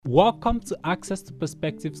Welcome to Access to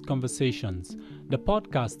Perspectives Conversations, the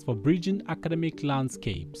podcast for bridging academic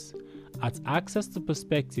landscapes. At Access to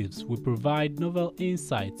Perspectives, we provide novel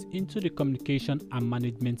insights into the communication and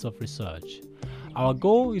management of research. Our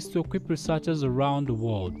goal is to equip researchers around the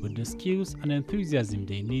world with the skills and enthusiasm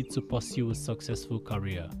they need to pursue a successful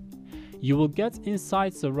career. You will get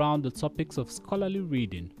insights around the topics of scholarly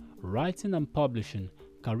reading, writing and publishing,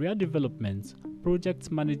 career development,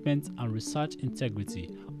 project management, and research integrity,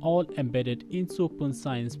 all embedded into open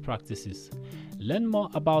science practices. Learn more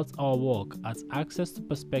about our work at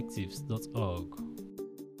accesstoperspectives.org.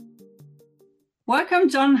 Welcome,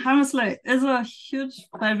 John Hammersley. It's a huge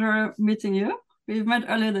pleasure meeting you. We met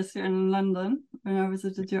earlier this year in London when I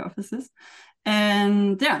visited your offices.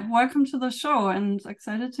 And yeah, welcome to the show and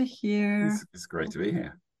excited to hear. It's great to be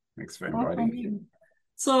here. Thanks for inviting me.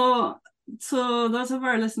 So those of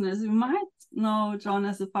our listeners, you might know John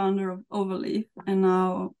as the founder of Overleaf and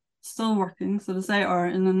now still working, so to say, or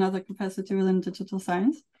in another capacity within digital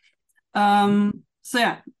science. So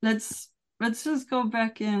yeah, let's just go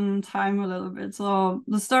back in time a little bit. So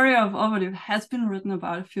the story of Overleaf has been written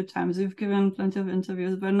about a few times. You've given plenty of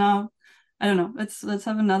interviews, but now, I don't know, let's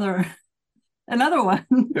have another one.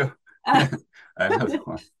 Yeah. Another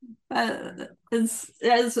one. It's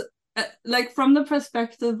like from the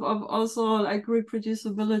perspective of also like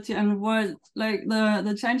reproducibility and what like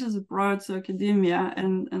the changes it brought to academia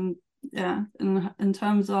and yeah, in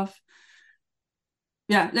terms of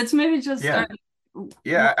let's maybe just start.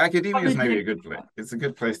 Academia is maybe a good place. It's a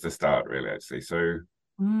good place to start, really, actually. So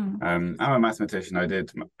I'm a mathematician. I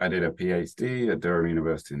did a PhD at Durham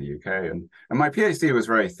University in the UK, and my PhD was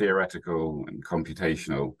very theoretical and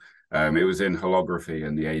computational. It was in holography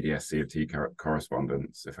and the ADS-CFT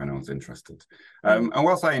correspondence, if anyone's interested. And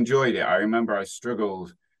whilst I enjoyed it, I remember I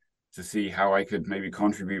struggled to see how I could maybe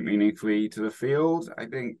contribute meaningfully to the field. I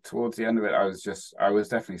think towards the end of it, I was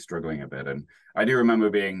definitely struggling a bit. And I do remember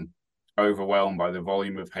being overwhelmed by the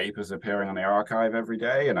volume of papers appearing on the archive every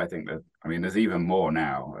day. And I think that, there's even more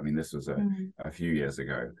now. this was a few years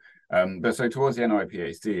ago. But so towards the end of my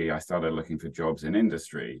PhD, I started looking for jobs in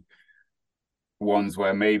industry, ones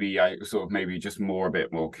where maybe I maybe just a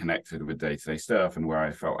bit more connected with day-to-day stuff and where I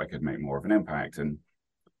felt I could make more of an impact. And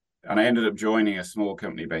I ended up joining a small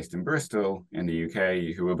company based in Bristol in the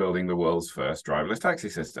UK who were building the world's first driverless taxi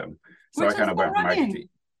system. So I kind of went from academia,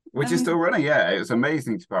 which is still running. Yeah, it was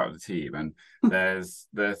amazing to be part of the team. And there's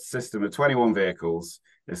the system of 21 vehicles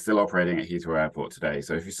is still operating at Heathrow Airport today.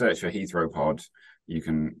 So if you search for Heathrow Pod, you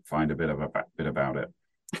can find a bit about it.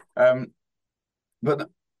 But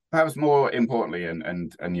perhaps more importantly,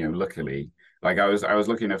 and luckily, like I was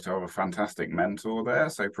lucky enough to have a fantastic mentor there.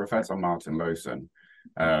 So Professor Martin Lowson,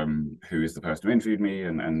 who is the person who interviewed me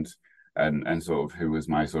and sort of who was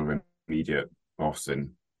my sort of immediate boss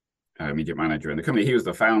and immediate manager in the company. He was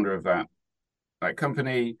the founder of that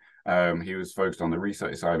company. He was focused on the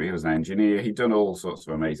research side, but he was an engineer. He'd done all sorts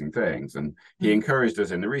of amazing things, and he encouraged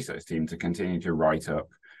us in the research team to continue to write up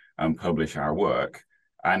and publish our work.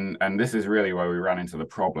 And this is really where we ran into the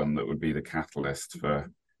problem that would be the catalyst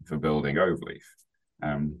for building Overleaf.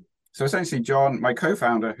 So essentially, John, my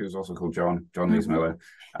co-founder, who's also called John Lees-Miller,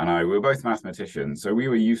 and I were both mathematicians. So we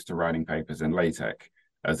were used to writing papers in LaTeX,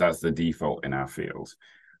 as that's the default in our field.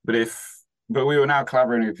 But we were now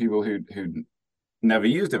collaborating with people who'd never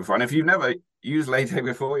used it before. And if you've never used LaTeX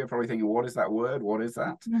before, you're probably thinking, what is that word? What is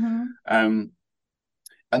that? And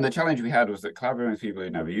the challenge we had was that collaborating with people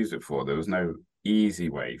who'd never used it before, there was no easy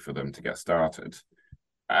way for them to get started.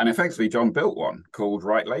 And effectively, John built one called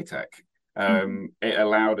Write LaTeX. It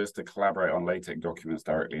allowed us to collaborate on LaTeX documents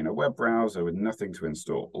directly in a web browser with nothing to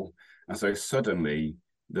install. And so suddenly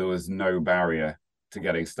there was no barrier to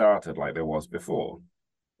getting started like there was before.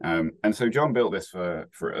 And so John built this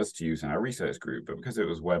for us to use in our research group, but because it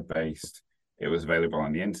was web-based, it was available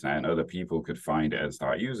on the internet and other people could find it and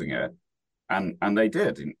start using it. And they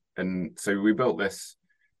did. And so we built this,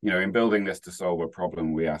 in building this to solve a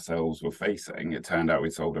problem we ourselves were facing. It turned out we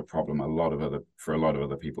solved a problem for a lot of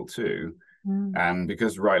other people too. And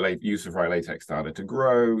because use of Write LaTeX started to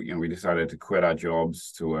grow, we decided to quit our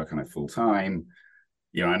jobs to work on it full time.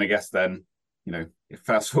 And I guess then,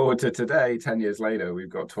 fast forward to today, 10 years later, we've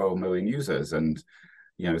got 12 million users. And,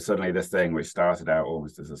 suddenly this thing, which started out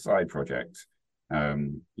almost as a side project,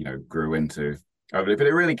 grew into, but it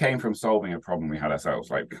really came from solving a problem we had ourselves,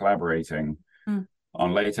 like collaborating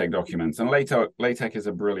on LaTeX documents. And LaTeX is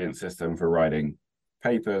a brilliant system for writing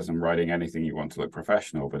papers and writing anything you want to look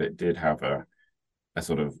professional, but it did have a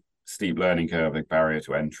sort of steep learning curve, a barrier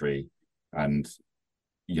to entry. And,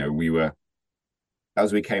 we were,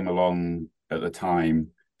 as we came along at the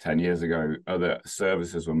time, 10 years ago, other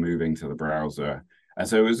services were moving to the browser. And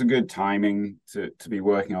so it was a good timing to be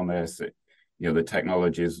working on this. The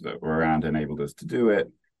technologies that were around enabled us to do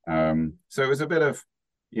it. So it was a bit of,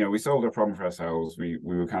 we solved a problem for ourselves. We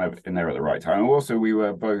were kind of in there at the right time. And also, we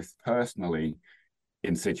were both personally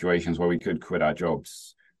in situations where we could quit our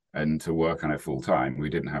jobs and to work on it full time. We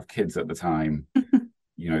didn't have kids at the time,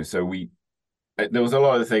 so there was a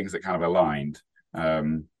lot of things that kind of aligned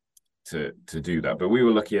to do that. But we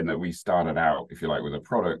were lucky in that we started out, if you like, with a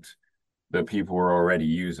product that people were already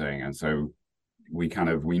using, and so we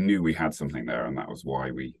knew we had something there, and that was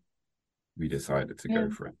why we decided to go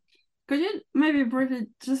for it. Could you maybe briefly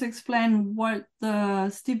just explain what the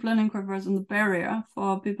steep learning curve is and the barrier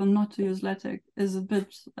for people not to use LaTeX is? A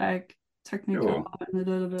bit like technical and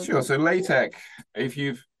a little bit. Sure. So LaTeX, if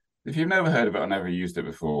you've never heard of it or never used it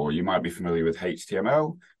before, you might be familiar with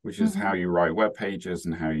HTML, which is how you write web pages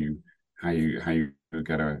and how you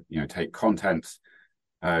get to take content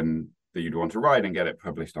that you'd want to write and get it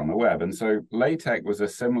published on the web. And so LaTeX was a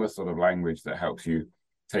similar sort of language that helps you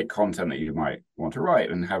take content that you might want to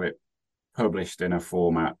write and have it published in a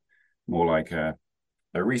format more like a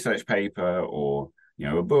research paper or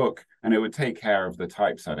a book, and it would take care of the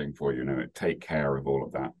typesetting for you. It would take care of all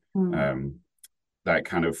of that that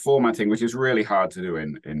kind of formatting, which is really hard to do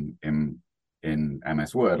in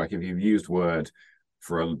MS Word. Like if you've used Word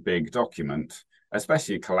for a big document,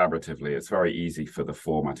 especially collaboratively, it's very easy for the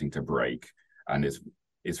formatting to break, and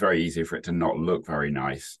it's very easy for it to not look very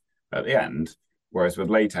nice at the end. Whereas with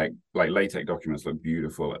LaTeX, LaTeX documents look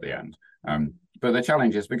beautiful at the end. But the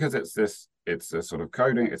challenge is because it's a sort of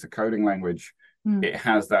coding, it's a coding language. It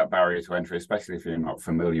has that barrier to entry, especially if you're not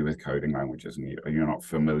familiar with coding languages and you're not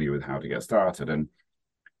familiar with how to get started. And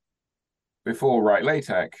before Write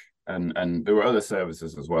LaTeX, and there were other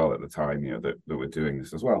services as well at the time, that were doing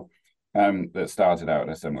this as well, that started out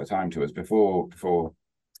at a similar time to us. Before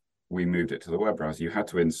we moved it to the web browser, you had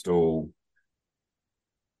to install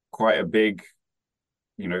quite a big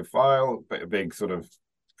file, but a big sort of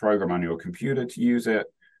program on your computer to use it.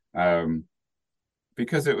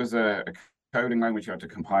 Because it was a coding language, you had to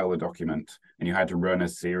compile the document, and you had to run a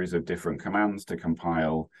series of different commands to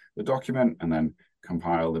compile the document, and then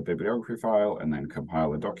compile the bibliography file, and then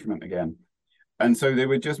compile the document again. And so there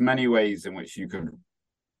were just many ways in which you could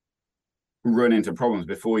run into problems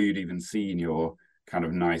before you'd even seen your kind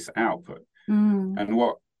of nice output. And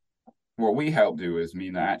what we helped do is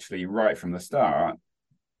mean that actually right from the start,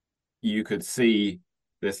 you could see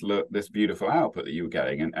this beautiful output that you were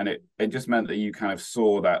getting. And it just meant that you kind of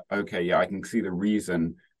saw that, okay, yeah, I can see the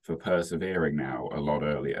reason for persevering now a lot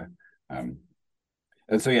earlier. And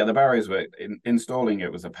so, yeah, the barriers were installing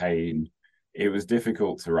it was a pain. It was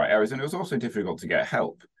difficult to write errors, and it was also difficult to get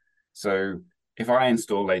help. So if I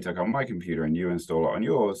install LaTeX on my computer and you install it on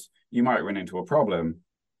yours, you might run into a problem,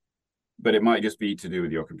 but it might just be to do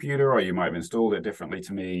with your computer, or you might have installed it differently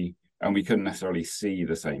to me, and we couldn't necessarily see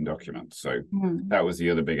the same document. So that was the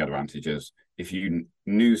other big advantage, is if you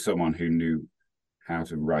knew someone who knew how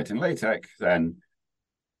to write in LaTeX, then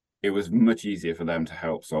it was much easier for them to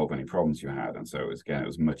help solve any problems you had. And so it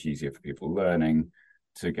was much easier for people learning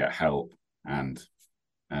to get help and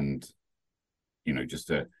just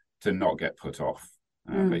to not get put off,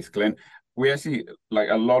 basically. And we actually, like,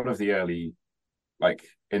 a lot of the early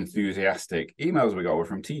enthusiastic emails we got were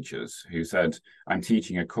from teachers who said, I'm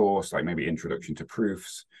teaching a course, like maybe Introduction to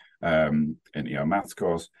Proofs, in a maths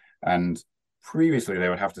course. And previously they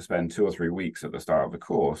would have to spend 2 or 3 weeks at the start of the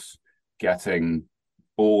course getting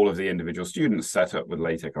all of the individual students set up with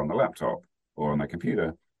LaTeX on the laptop or on their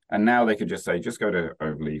computer. And now they could just say, just go to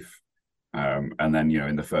Overleaf. And then,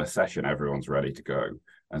 in the first session, everyone's ready to go.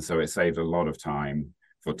 And so it saved a lot of time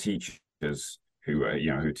for teachers who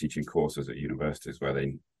are teaching courses at universities where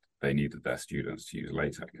they needed their students to use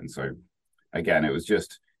LaTeX. And so again,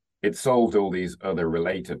 it solved all these other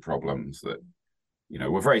related problems that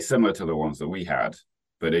were very similar to the ones that we had,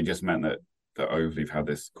 but it just meant that Overleaf had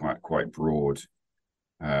this quite broad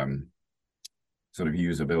sort of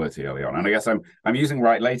usability early on. And I guess I'm using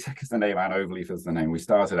Write LaTeX as the name and Overleaf as the name. We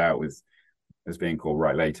started out as being called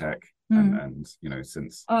Write LaTeX. And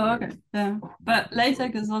since okay, yeah, but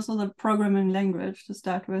LaTeX is also the programming language to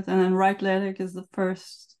start with, and then Write LaTeX is the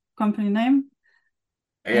first company name.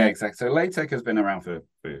 Yeah, exactly. So LaTeX has been around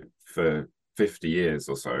for 50 years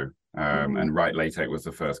or so, and Write LaTeX was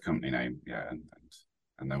the first company name. Yeah,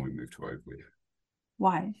 and then we moved to Overleaf.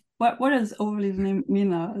 Why? What does Overleaf mean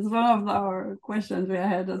now? It's one of our questions we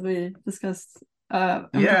had as we discussed.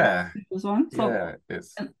 This one. So yeah,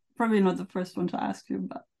 it's probably not the first one to ask you,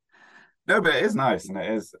 but. No, but it is nice, and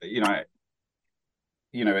it is,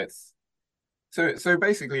 it's So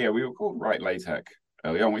basically, yeah, we were called Write LaTeX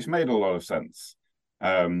early on, which made a lot of sense,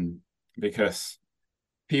 because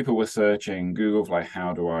people were searching Google for like,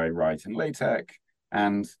 how do I write in LaTeX?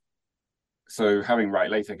 And so having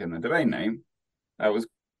Write LaTeX in the domain name, that was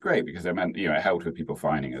great because it meant, it helped with people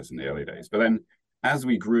finding us in the early days. But then as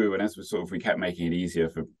we grew and as we kept making it easier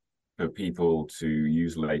for people to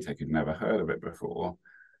use LaTeX who'd never heard of it before,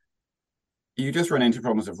 you just run into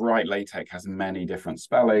problems of Write LaTeX has many different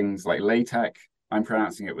spellings. Like LaTeX, I'm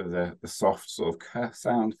pronouncing it with the soft sort of k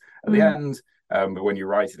sound at the end. But when you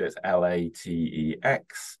write it, it's LATEX.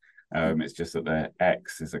 It's just that the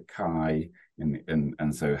X is a chi,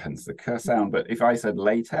 and so hence the k sound. But if I said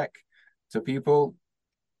LaTeX to people,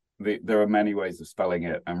 there are many ways of spelling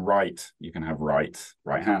it. And write, you can have right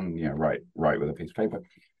hand, write with a piece of paper.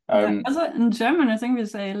 Also in German, I think we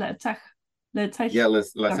say LaTeX. LaTeX. Yeah,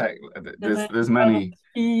 LaTeX. There's many.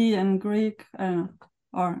 E and Greek,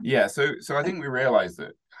 yeah. So I think we realized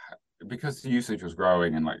that because the usage was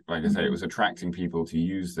growing and like I say, it was attracting people to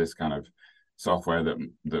use this kind of software that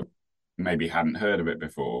maybe hadn't heard of it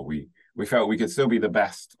before. We felt we could still be the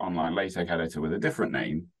best online LaTeX editor with a different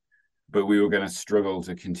name, but we were going to struggle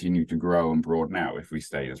to continue to grow and broaden out if we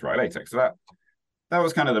stayed as Write LaTeX. So that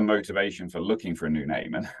was kind of the motivation for looking for a new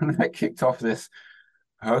name, and that kicked off this.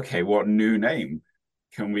 Okay, what new name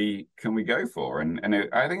can we go for? And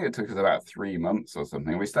I think it took us about 3 months or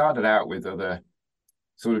something. We started out with other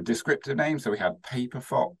sort of descriptive names. So we had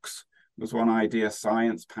PaperFox was one idea,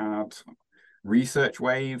 SciencePad,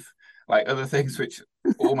 ResearchWave, like other things which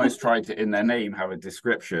almost tried to, in their name, have a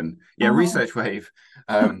description. Yeah, ResearchWave.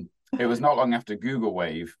 It was not long after Google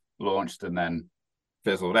Wave launched and then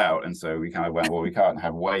fizzled out. And so we kind of went, well, we can't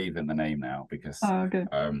have Wave in the name now because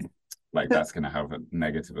like that's going to have a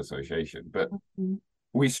negative association. But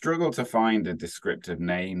we struggled to find a descriptive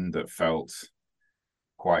name that felt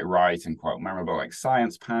quite right and quite memorable, like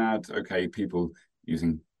SciencePad. Okay, people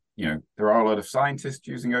using, there are a lot of scientists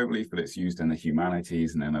using Overleaf, but it's used in the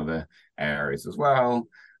humanities and in other areas as well.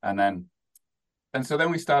 And so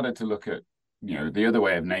then we started to look at, the other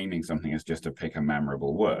way of naming something is just to pick a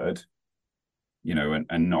memorable word,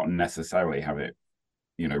 and not necessarily have it,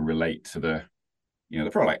 relate to the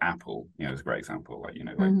product. Like Apple, is a great example. Like,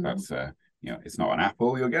 that's it's not an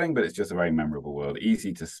apple you're getting, but it's just a very memorable word,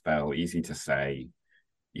 easy to spell, easy to say.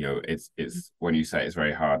 It's when you say it, it's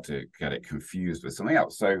very hard to get it confused with something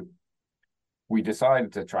else. So we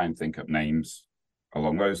decided to try and think up names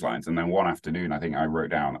along those lines. And then one afternoon, I think I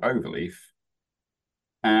wrote down Overleaf,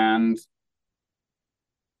 and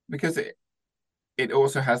because it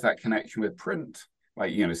also has that connection with print,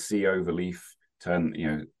 like see Overleaf, turn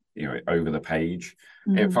over the page.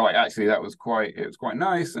 It felt like actually it was quite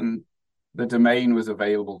nice, and the domain was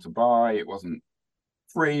available to buy. It wasn't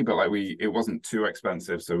free, but it wasn't too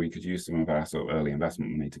expensive, so we could use some of our sort of early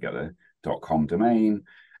investment money to get the .com domain.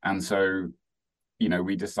 And so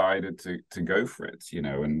we decided to go for it,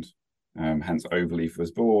 and hence Overleaf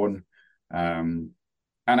was born. And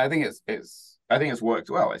I think it's worked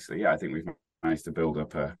well, actually. Yeah, I think we've managed to build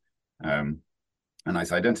up a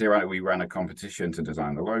nice identity around it. We ran a competition to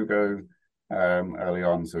design the logo early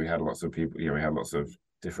on, so we had lots of people. We had lots of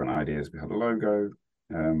different ideas. We had a logo,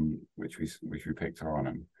 which we picked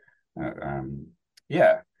on, and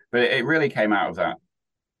but it really came out of that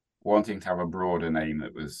wanting to have a broader name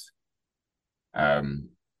that was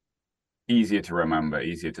easier to remember,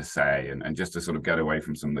 easier to say, and just to sort of get away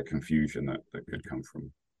from some of the confusion that could come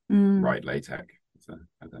from Write LaTeX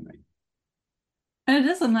as a name. And it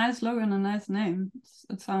is a nice logo and a nice name.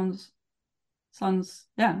 It sounds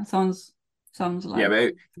like. Yeah,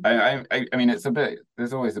 but I mean, it's a bit.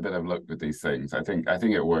 There's always a bit of luck with these things. I think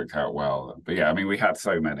it worked out well. But yeah, I mean, we had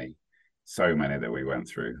so many that we went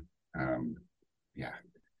through.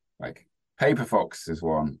 Like PaperFox is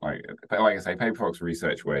one. Like I say, PaperFox,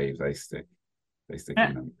 ResearchWave, they stick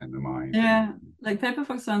in the mind. Yeah, like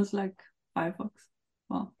PaperFox sounds like Firefox.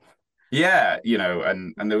 Well. Yeah,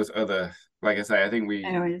 and there was other. Like I say, I think we.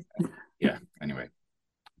 Anyways. Yeah. Anyway.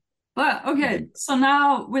 But okay, so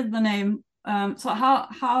now with the name. So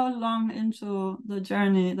how long into the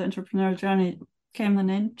entrepreneurial journey, came the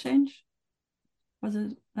name change? Was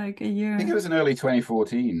it like a year? I think it was in early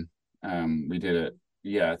 2014. We did it.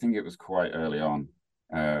 Yeah, I think it was quite early on.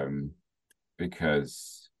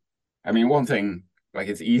 Because, I mean, one thing, like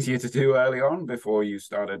it's easier to do early on before you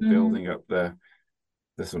started building up the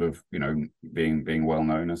sort of, being well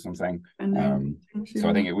known or something. So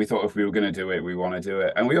I think we thought if we were going to do it, we want to do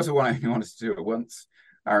it. And we also wanted to do it once.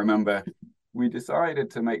 I remember we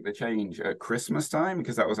decided to make the change at Christmas time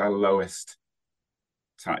because that was our lowest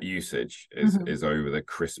usage is over the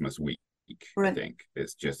Christmas week. I think.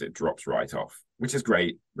 It's just, it drops right off, which is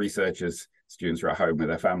great. Researchers, students are at home with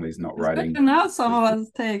their families, not writing. Now some of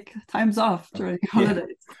us take times off during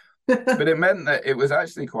holidays. But it meant that it was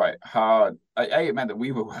actually quite hard. It meant that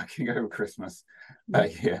we were working over Christmas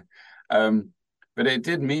that year. But it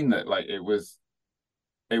did mean that like it was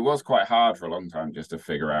quite hard for a long time just to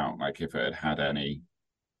figure out like if it had any,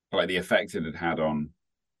 like the effect it had had on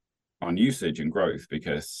usage and growth,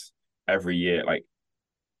 because every year like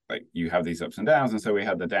you have these ups and downs, and so we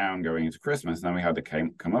had the down going into Christmas, and then we had to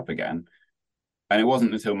come up again, and it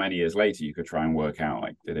wasn't until many years later you could try and work out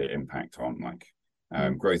like did it impact on like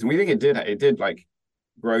growth. And we think it did like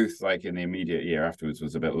growth like in the immediate year afterwards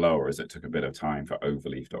was a bit lower, as it took a bit of time for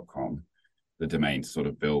overleaf.com, the domain, to sort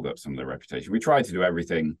of build up some of the reputation. We tried to do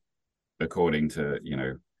everything according to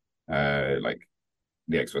like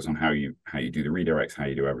the experts on how you do the redirects, how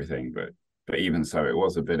you do everything, but even so it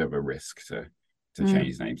was a bit of a risk to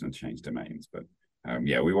change names and change domains. But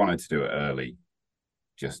we wanted to do it early,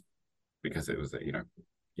 just because it was the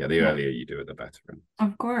earlier you do it, the better.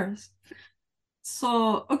 Of course.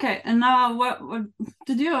 So okay, and now what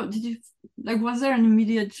did you like, was there an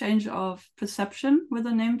immediate change of perception with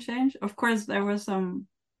the name change? Of course there was some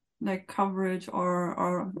like coverage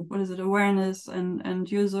or what is it, awareness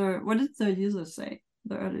and user, what did the users say,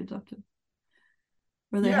 the early adopters?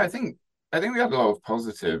 I think we had a lot of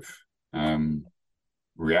positive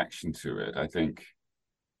reaction to it. I think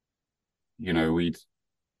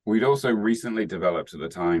we'd also recently developed at the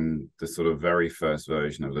time the sort of very first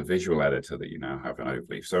version of the visual editor that you now have in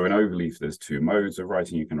Overleaf. So in Overleaf, there's two modes of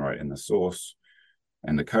writing. You can write in the source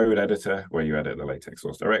and the code editor, where you edit the LaTeX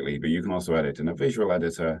source directly, but you can also edit in a visual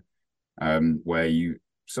editor where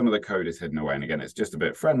some of the code is hidden away. And again, it's just a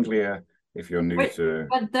bit friendlier if you're new to...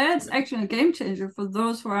 But that's actually a game changer for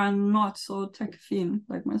those who are not so tech-affine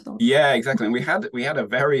like myself. Yeah, exactly. And we had a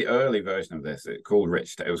very early version of this. It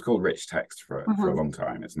was called Rich Text for a long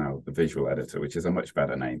time. It's now the visual editor, which is a much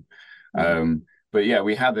better name. But yeah,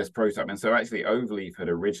 we had this prototype. And so actually Overleaf had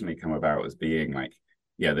originally come about as being like,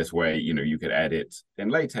 this way, you could edit in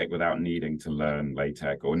LaTeX without needing to learn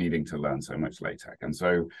LaTeX or needing to learn so much LaTeX. And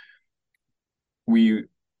so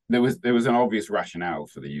there was an obvious rationale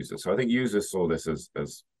for the users. So I think users saw this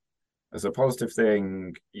as a positive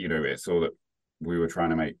thing. It saw that we were trying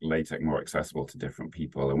to make LaTeX more accessible to different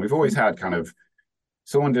people. And we've always had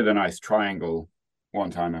someone did a nice triangle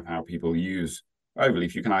one time of how people use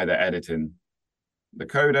Overleaf. You can either edit in the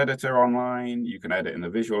code editor online, you can edit in the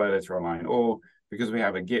visual editor online, or because we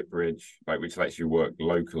have a Git bridge, which lets you work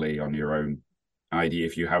locally on your own ID,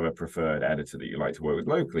 if you have a preferred editor that you like to work with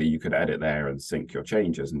locally, you could edit there and sync your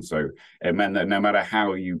changes. And so it meant that no matter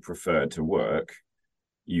how you preferred to work,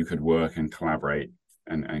 you could work and collaborate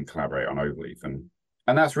and collaborate on Overleaf. And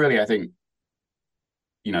that's really, I think,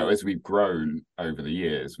 as we've grown over the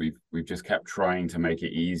years, we've just kept trying to make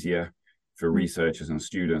it easier for researchers and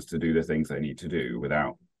students to do the things they need to do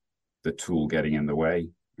without the tool getting in the way.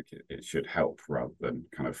 It should help rather than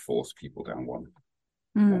kind of force people down one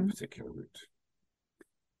particular route.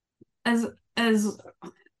 As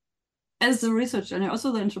the research journey,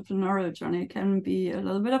 also the entrepreneurial journey can be a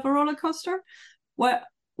little bit of a roller coaster. What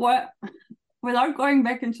without going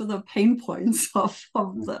back into the pain points of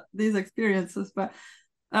these experiences, but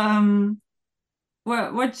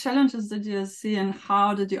what challenges did you see, and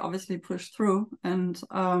how did you obviously push through? And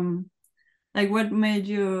what made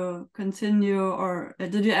you continue, or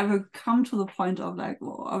did you ever come to the point of like,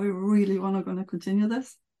 well, are we really going to continue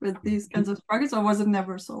this with these kinds of projects, or was it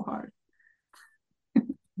never so hard?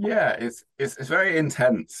 Yeah, it's very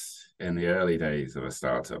intense in the early days of a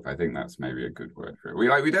startup. I think that's maybe a good word for it.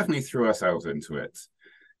 We definitely threw ourselves into it.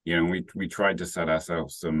 We tried to set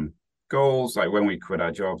ourselves some goals. Like when we quit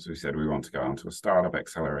our jobs, we said we want to go onto a startup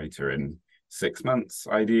accelerator in 6 months,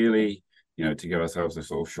 ideally, to give ourselves a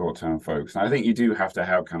sort of short-term focus. And I think you do have to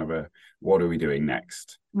have kind of a, what are we doing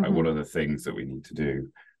next? Like, what are the things that we need to do?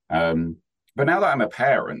 But now that I'm a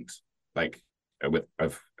parent,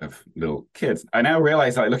 of little kids, I now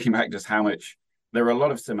realize, looking back, just how much there are a lot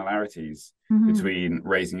of similarities between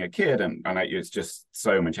raising a kid and it's just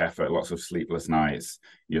so much effort, lots of sleepless nights.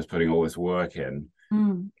 You're just putting all this work in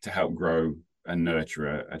to help grow and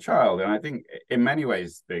nurture a child. And I think in many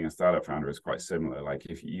ways, being a startup founder is quite similar. Like,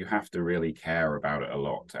 if you have to really care about it a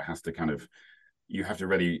lot, it has to you have to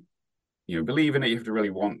really, believe in it. You have to really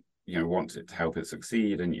want it to help it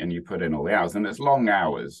succeed, and you put in all the hours, and it's long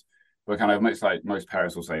hours. But kind of much like most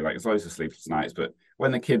parents will say, it's loads of sleepless nights, but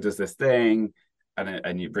when the kid does this thing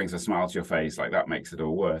and it brings a smile to your face, that makes it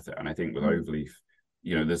all worth it. And I think with Overleaf,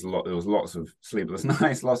 there was lots of sleepless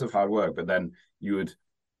nights, lots of hard work, but then you would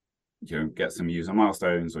get some user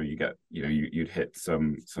milestones, or you get, you'd hit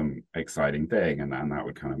some exciting thing, and that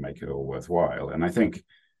would kind of make it all worthwhile. And I think,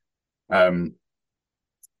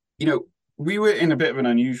 we were in a bit of an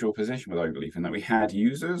unusual position with Overleaf in that we had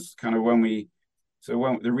users kind of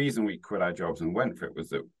the reason we quit our jobs and went for it was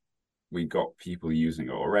that we got people using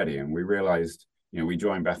it already, and we realized, we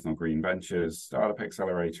joined Bethnal Green Ventures Startup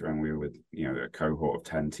Accelerator, and we were with, a cohort of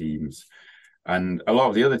 10 teams. And a lot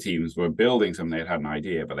of the other teams were building something. They'd had an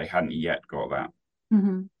idea, but they hadn't yet got that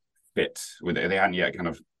fit with it. They hadn't yet kind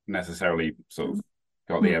of necessarily sort of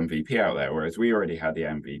got the MVP out there, whereas we already had the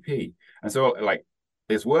MVP. And so, like,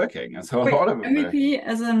 it's working. And so a lot of MVP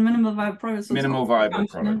as a minimal viable product. So minimal viable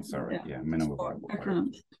product, sorry. Yeah, minimal viable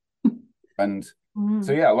product. And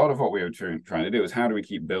so, a lot of what we were trying to do is how do we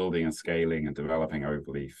keep building and scaling and developing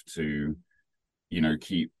Overleaf to,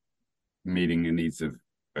 keep meeting the needs of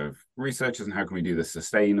researchers, and how can we do this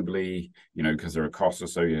sustainably, because there are costs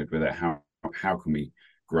associated with it. How can we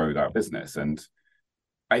grow that business? And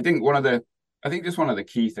I think just one of the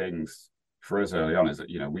key things for us early on is that,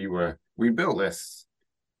 we built this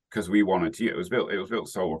because we wanted to. It was built to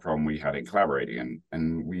solve a problem we had in collaborating,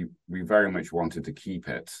 and we very much wanted to keep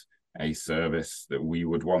it a service that we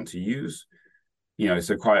would want to use.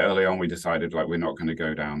 So quite early on we decided, like, we're not going to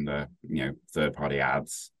go down the third-party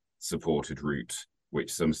ads supported route,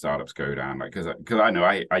 which some startups go down, like, because I know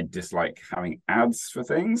I dislike having ads for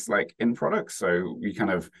things like in products. So we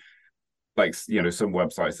kind of, like, some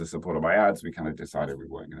websites are supported by ads. We kind of decided we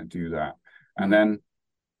weren't going to do that. And then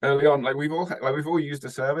early on, like, we've all used a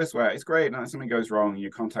service where it's great, and something goes wrong, you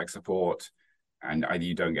contact support, and either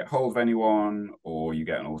you don't get hold of anyone, or you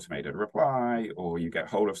get an automated reply, or you get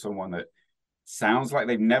hold of someone that sounds like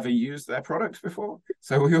they've never used their products before.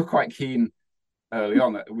 So we were quite keen early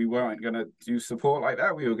on that we weren't going to do support like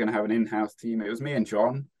that. We were going to have an in-house team. It was me and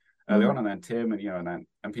John early on, and then Tim,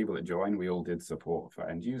 and people that joined. We all did support for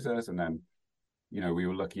end users, and then we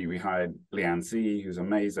were lucky. We hired Leanne C, who's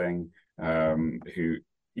amazing, who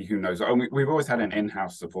knows. And we've always had an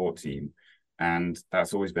in-house support team, and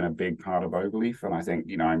that's always been a big part of Overleaf. And I think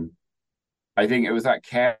I think it was that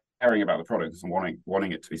caring about the product and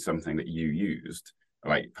wanting it to be something that you used,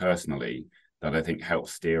 like, personally, that I think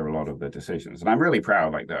helps steer a lot of the decisions. And I'm really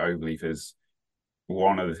proud, like, that Overleaf is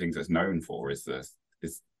one of the things it's known for is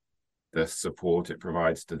the support it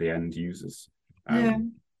provides to the end users.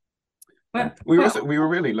 But we were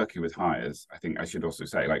really lucky with hires. I think I should also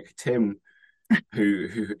say, like, Tim, who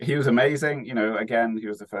he was amazing. Again, he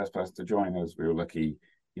was the first person to join us. We were lucky,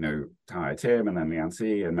 to hire Tim, and then Leanne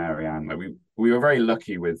C and Marianne. Like, we were very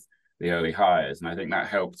lucky with the early hires, and I think that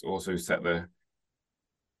helped also set the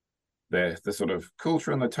sort of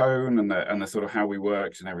culture and the tone and the sort of how we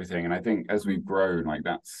worked and everything. And I think as we've grown, like,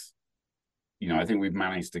 that's, I think we've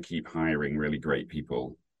managed to keep hiring really great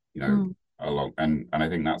people, along, and I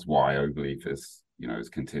think that's why Overleaf is, has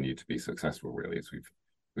continued to be successful, really, as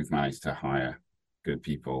we've managed to hire good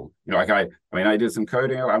people. Like, I did some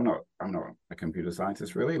coding. I'm not a computer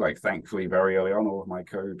scientist, really. Like, thankfully, very early on, all of my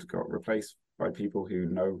code got replaced by people who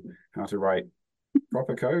know how to write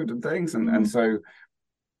proper code and things. And so,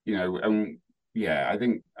 I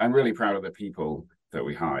think I'm really proud of the people that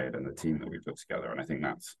we hired and the team that we put together. And I think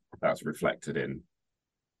that's reflected in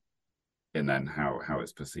then how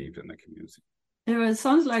it's perceived in the community. Yeah, it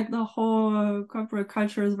sounds like the whole corporate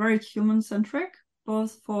culture is very human-centric,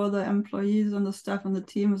 both for the employees and the staff and the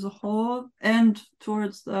team as a whole, and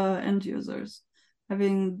towards the end users,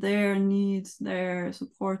 having their needs, their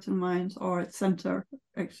support in mind, or at center,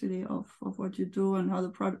 actually, of what you do and how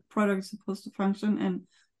the product is supposed to function, and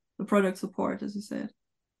the product support, as you said,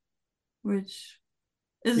 which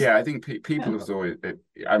is... I think people have always...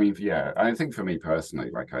 I think for me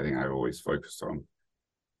personally, like, I think I always focused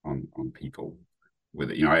on people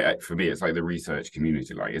with it. For me, it's like the research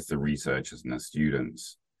community, like, it's the researchers and the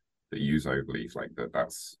students that use Overleaf, like,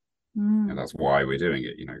 that's why we're doing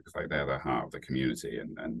it, because, like, they're the heart of the community,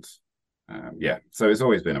 and so it's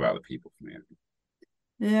always been about the people for me.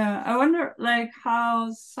 Yeah, I wonder, like,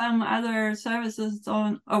 how some other services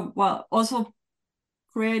don't, also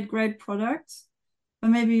create great products,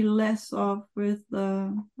 but maybe less of with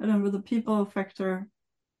the people factor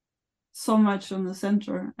so much in the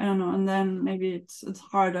center. I don't know, and then maybe it's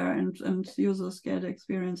harder, and users get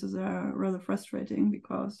experiences that are rather frustrating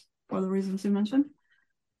because for the reasons you mentioned.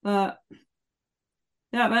 But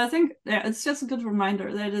I think it's just a good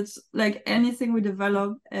reminder that it's like anything we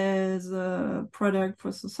develop as a product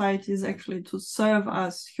for society is actually to serve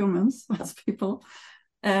us humans, as people,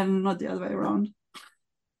 and not the other way around.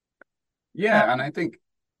 Yeah, and I think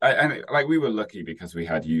like, we were lucky because we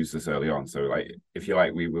had users early on. So, like, if you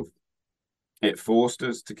like, we were it forced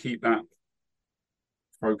us to keep that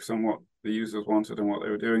focus on what the users wanted and what they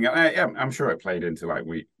were doing. And yeah, I'm sure it played into like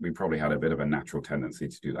we probably had a bit of a natural tendency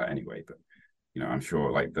to do that anyway. But I'm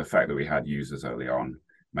sure like the fact that we had users early on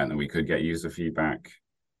meant that we could get user feedback.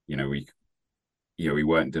 We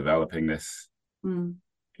weren't developing this in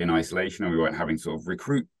isolation, and we weren't having sort of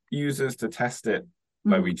recruit users to test it.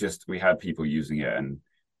 Like we had people using it, and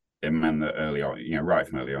it meant that early on, right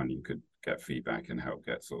from early on, you could get feedback and help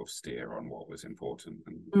get sort of steer on what was important.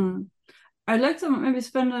 I'd like to maybe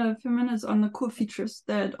spend a few minutes on the cool features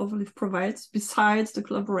that Overleaf provides besides the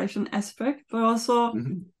collaboration aspect, but also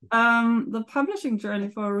the publishing journey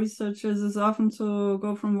for researchers is often to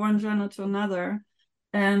go from one journal to another.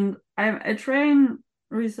 And I train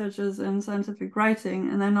researchers in scientific writing,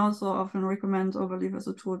 and then also often recommend Overleaf as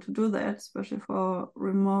a tool to do that, especially for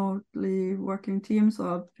remotely working teams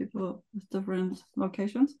or people with different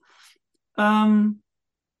locations.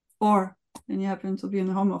 Or when you happen to be in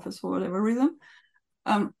the home office for whatever reason.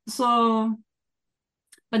 But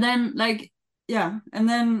then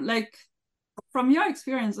from your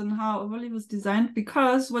experience and how Overleaf was designed,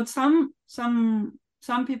 because what some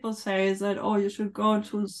people say is that, you should go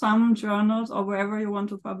to some journals or wherever you want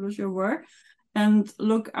to publish your work and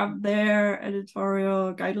look up their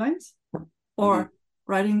editorial guidelines or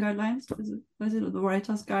writing guidelines, is it the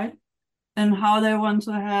writer's guide, and how they want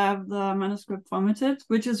to have the manuscript formatted,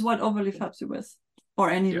 which is what Overleaf helps you with, or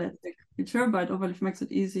any LaTeX feature, but Overleaf makes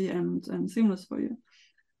it easy and seamless for you.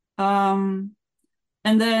 And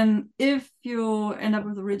then if you end up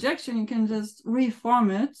with a rejection, you can just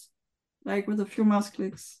reformat, like with a few mouse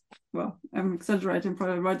clicks. Well, I'm exaggerating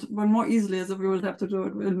probably, but more easily as if we would have to do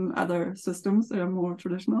it in other systems that are more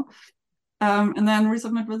traditional. And then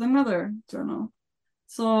resubmit with another journal.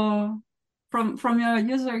 So from your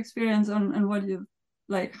user experience and what you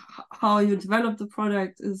like, how you develop the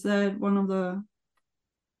product, is that one of the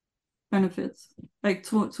benefits, like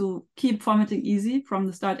to keep formatting easy from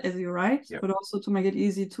the start as you write, but also to make it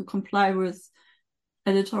easy to comply with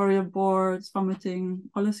editorial boards, formatting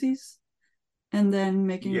policies, and then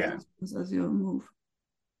making adjustments as you move.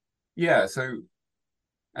 Yeah, so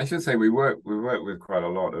I should say we work with quite a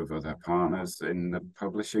lot of other partners in the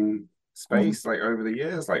publishing space, like over the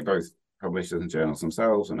years, like both publishers and journals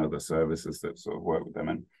themselves and other services that sort of work with them.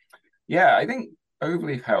 And I think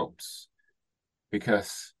Overleaf helps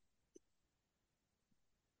because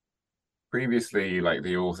previously, like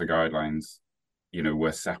the author guidelines,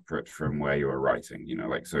 were separate from where you were writing,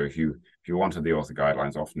 like, so if you wanted the author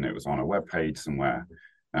guidelines, often it was on a web page somewhere,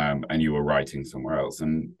 and you were writing somewhere else.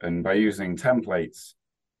 And by using templates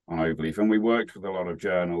on Overleaf, and we worked with a lot of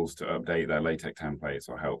journals to update their LaTeX templates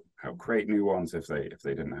or help create new ones if they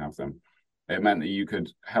didn't have them. It meant that you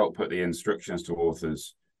could help put the instructions to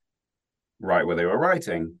authors right where they were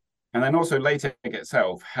writing. And then also LaTeX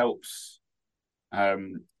itself helps.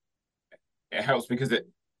 It helps because it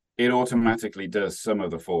automatically does some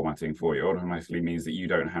of the formatting for you. It automatically means that you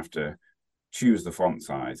don't have to choose the font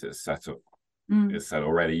size. It's set up. It's set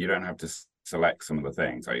already. You don't have to select some of the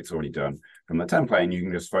things. Like, it's already done from the template, and you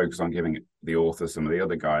can just focus on giving the author some of the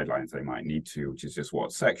other guidelines they might need to, which is just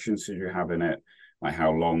what sections should you have in it, like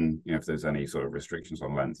how long, if there's any sort of restrictions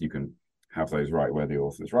on length, you can have those right where the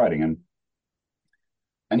author's writing.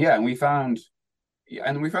 And we found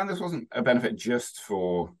this wasn't a benefit just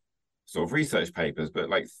for sort of research papers, but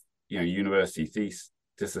like, university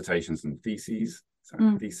dissertations and theses,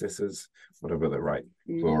 theses, whatever the right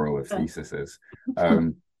plural of thesis is.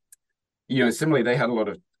 Similarly, they had a lot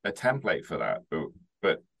of a template for that,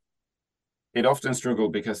 but it often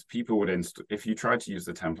struggled because people would if you tried to use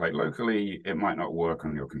the template locally, it might not work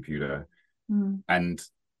on your computer, and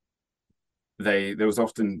there was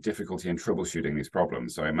often difficulty in troubleshooting these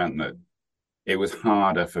problems. So it meant that it was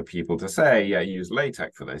harder for people to say, use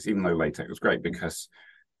LaTeX for this, even though LaTeX was great, because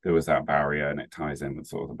there was that barrier, and it ties in with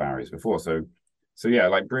sort of the barriers before. So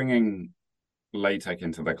like bringing LaTeX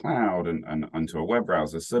into the cloud and onto a web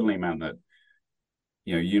browser suddenly meant that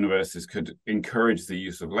universities could encourage the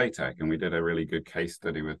use of LaTeX. And we did a really good case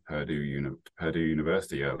study with Purdue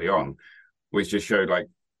University early on, which just showed like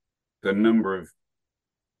the number of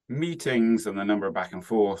meetings and the number of back and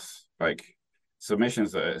forth, like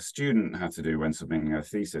submissions that a student had to do when submitting a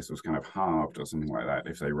thesis was kind of halved or something like that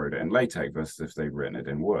if they wrote it in LaTeX versus if they'd written it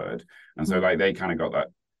in Word. And so like they kind of got that,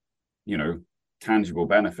 tangible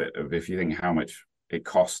benefit of, if you think how much it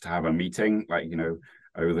costs to have a meeting, like,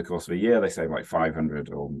 over the course of a year, they save like 500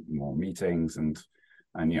 or more meetings and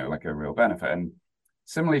like a real benefit. And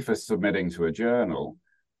similarly for submitting to a journal,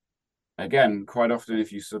 again, quite often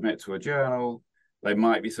if you submit to a journal, there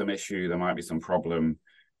might be some issue, there might be some problem,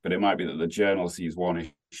 but it might be that the journal sees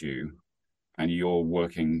one issue and you're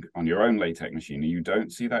working on your own LaTeX machine and you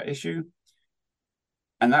don't see that issue.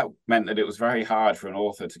 And that meant that it was very hard for an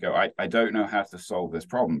author to go, I don't know how to solve this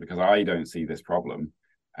problem because I don't see this problem,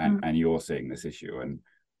 and you're seeing this issue. And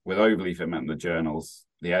with Overleaf, it meant the journals,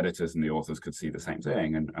 the editors and the authors could see the same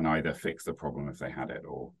thing and either fix the problem if they had it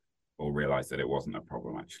or realize that it wasn't a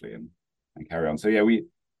problem actually and carry on. So yeah,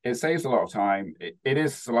 it saves a lot of time. It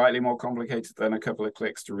is slightly more complicated than a couple of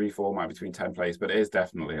clicks to reformat between templates, but it is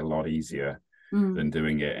definitely a lot easier than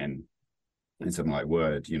doing it in something like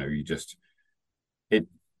Word. You know,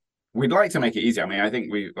 we'd like to make it easier. I mean, I think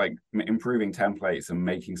we like improving templates and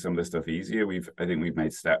making some of this stuff easier. I think we've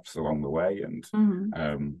made steps along the way, and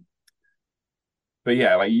but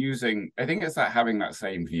yeah, like I think it's that having that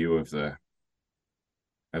same view of the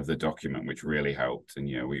document which really helped. And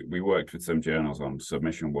you know, we worked with some journals on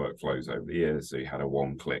submission workflows over the years. So you had a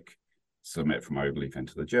one-click submit from Overleaf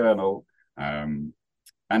into the journal, and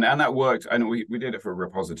that worked. And we did it for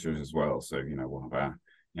repositories as well. So you know, one of our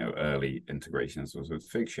early integrations was with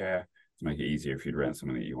Figshare to make it easier if you'd written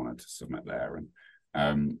something that you wanted to submit there.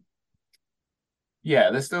 And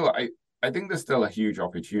yeah, there's still I think there's still a huge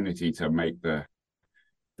opportunity to make the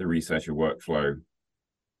researcher workflow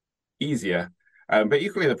easier. But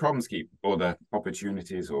equally, the problems the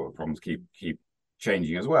opportunities or problems keep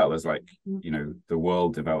changing as well as the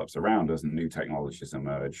world develops around us and new technologies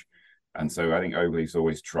emerge. And so I think Overleaf's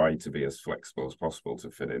always tried to be as flexible as possible to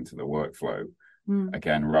fit into the workflow.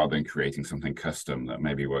 Again, rather than creating something custom that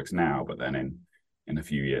maybe works now, but then in a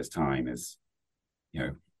few years' time is,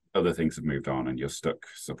 other things have moved on and you're stuck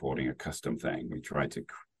supporting a custom thing. We try to,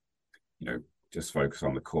 just focus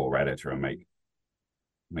on the core editor and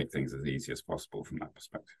make things as easy as possible from that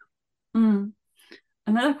perspective.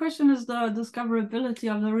 Another question is the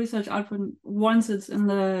discoverability of the research output once it's in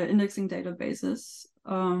the indexing databases.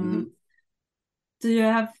 Do you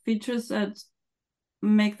have features that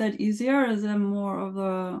make that easier? Is there more of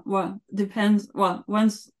a depends?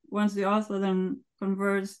 Once the author then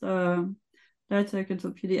converts the LaTeX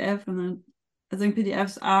into PDF, and then I think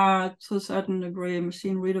PDFs are to a certain degree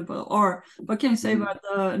machine readable. Or what can you say about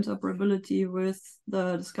the interoperability with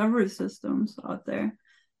the discovery systems out there?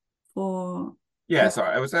 So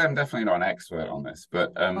I would say I'm definitely not an expert on this,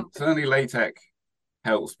 but certainly LaTeX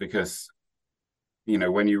helps because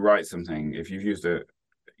when you write something, if you've used a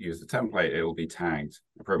template, it will be tagged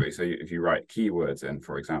appropriately. So if you write keywords in,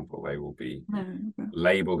 for example, they will be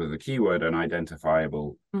labeled as a keyword and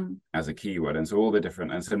identifiable as a keyword. And so all the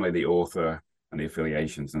different, and similarly the author and the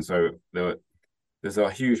affiliations. And so there's a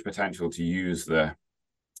huge potential to use the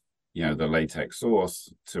LaTeX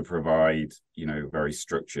source to provide, very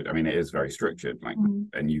structured. I mean, it is very structured,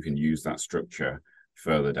 and you can use that structure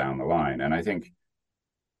further down the line. And I think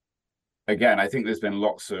there's been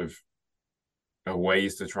lots of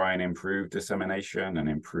ways to try and improve dissemination and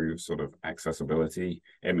improve sort of accessibility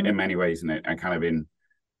in many ways, and kind of in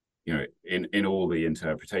all the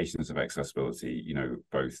interpretations of accessibility,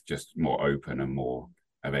 both just more open and more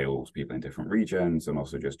available to people in different regions, and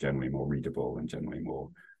also just generally more readable and generally more,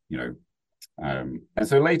 and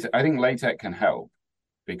so I think LaTeX can help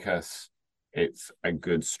because it's a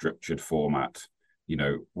good structured format,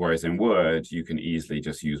 whereas in Word, you can easily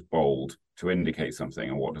just use bold to indicate something,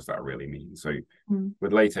 and what does that really mean? So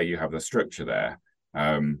with LaTeX, you have the structure there.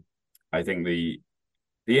 I think the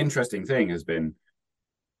interesting thing has been,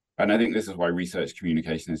 and I think this is why research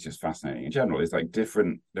communication is just fascinating in general, is there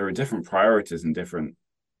are different priorities and different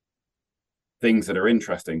things that are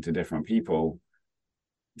interesting to different people,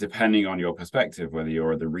 depending on your perspective, whether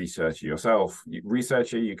you're the researcher yourself. You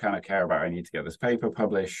kind of care about, I need to get this paper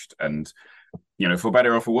published, and for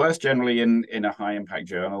better or for worse, generally in a high impact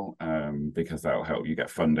journal, because that'll help you get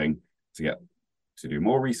funding to do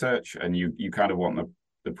more research, and you kind of want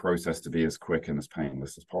the process to be as quick and as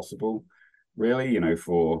painless as possible, really,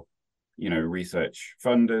 for research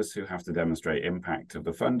funders who have to demonstrate impact of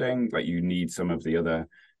the funding. Like, you need some of the other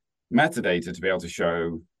metadata to be able to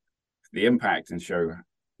show the impact and show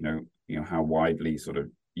how widely sort of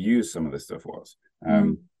used some of this stuff was.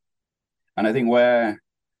 And I think where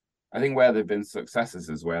there've been successes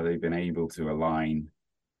is where they've been able to align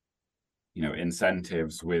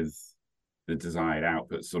incentives with the desired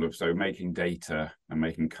output, sort of, so making data and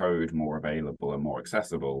making code more available and more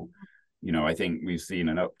accessible. I think we've seen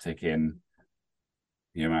an uptick in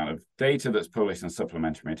the amount of data that's published and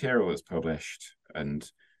supplementary material that's published, and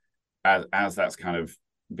as that's kind of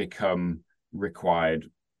become required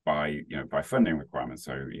by funding requirements.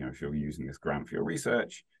 So if you're using this grant for your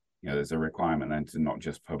research, there's a requirement then to not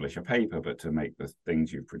just publish a paper, but to make the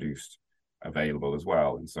things you've produced available as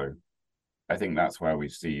well. And so I think that's where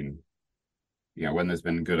we've seen when there's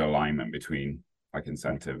been good alignment between like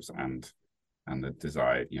incentives and the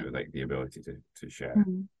desire, like the ability to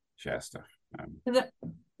share stuff.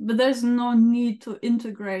 But there's no need to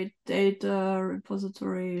integrate data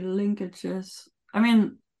repository linkages. I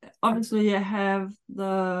mean, obviously you have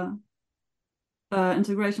the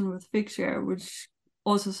integration with Figshare, which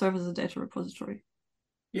also serves as a data repository.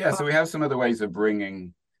 Yeah, so we have some other ways of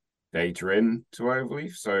bringing data in to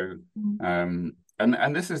Overleaf. So, and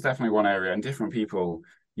this is definitely one area, and different people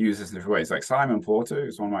use this in different ways. Like Simon Porter,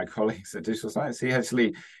 who's one of my colleagues at Digital Science,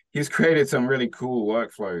 he's created some really cool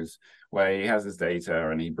workflows where he has his data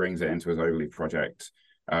and he brings it into his Overleaf project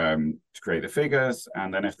to create the figures.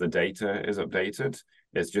 And then if the data is updated,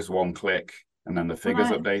 it's just one click and then the figure's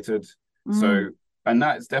updated. So, and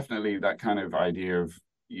that's definitely that kind of idea of,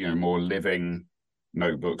 more living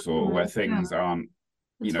notebooks or where things aren't,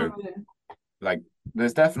 like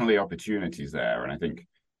there's definitely opportunities there. And I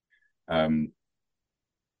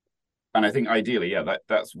think, ideally,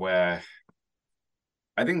 that's where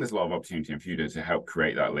I think there's a lot of opportunity in Fuda to help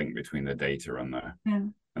create that link between the data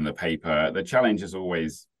and the paper. The challenge is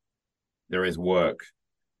always there is work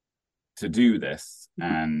to do this,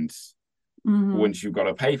 and once you've got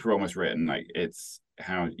a paper almost written, like it's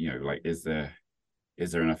how like is there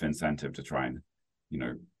enough incentive to try and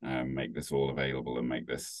make this all available and make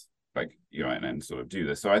this and sort of do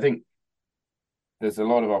this. So I think there's a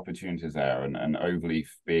lot of opportunities there, and Overleaf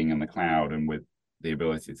being in the cloud and with the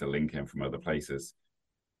ability to link in from other places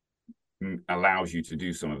allows you to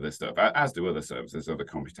do some of this stuff, as do other services, other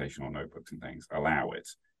computational notebooks and things allow it.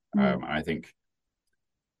 And I think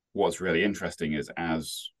what's really interesting is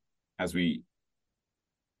as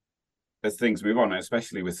things move on,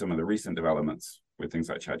 especially with some of the recent developments with things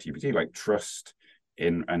like ChatGPT, like trust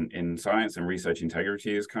in science and research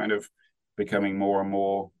integrity is kind of becoming more and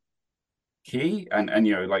more key. And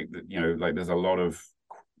there's a lot of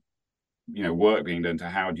work being done to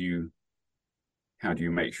how do you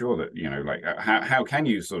make sure that how can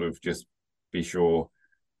you sort of just be sure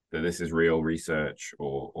that this is real research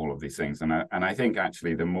or all of these things. And I think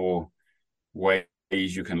actually the more ways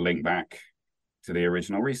you can link back to the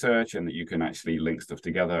original research and that you can actually link stuff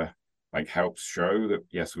together, like helps show that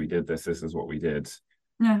yes, we did this is what we did.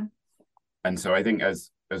 Yeah. And so I think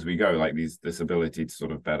as we go, like this ability to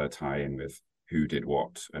sort of better tie in with who did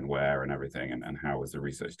what and where and everything, and how was the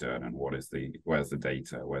research done, and where's the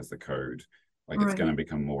data, where's the code, it's going to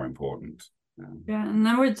become more important. And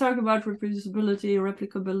then we talk about reproducibility,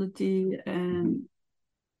 replicability, and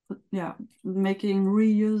making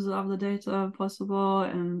reuse of the data possible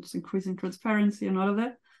and increasing transparency and all of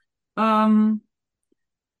that.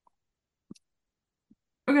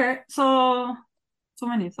 Okay, so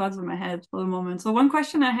many thoughts in my head for the moment. So one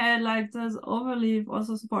question I had, does Overleaf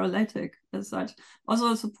also support LaTeX as such?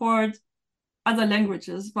 Also support other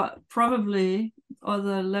languages, but probably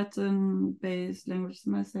other Latin-based languages.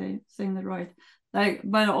 Am I saying that right?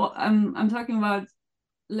 But I'm talking about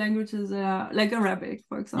languages that are like Arabic,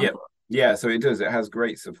 for example. Yeah. So it does. It has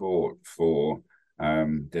great support for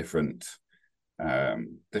different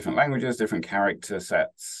languages, different character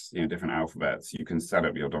sets, different alphabets. You can set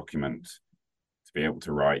up your document to be able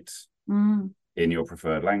to write in your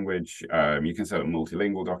preferred language. You can set up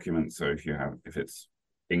multilingual documents. So if it's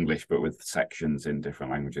English but with sections in different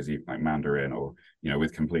languages, even like Mandarin, or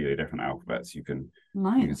with completely different alphabets, you can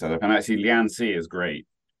set up. And actually, Lianxi is great,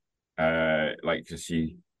 because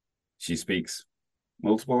she speaks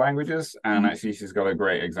multiple languages, and actually she's got a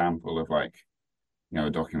great example of a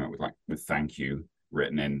document with thank you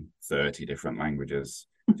written in 30 different languages,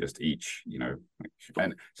 just each,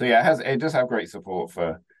 and so it does have great support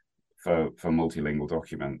for multilingual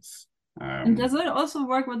documents. And does it also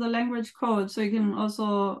work with the language code? So you can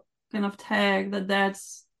also kind of tag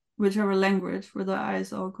that's whichever language with the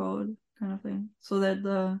ISO code kind of thing. So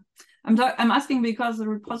that I'm asking because the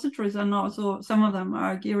repositories are not, so some of them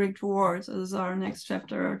are gearing towards, as our next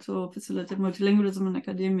chapter, to facilitate multilingualism in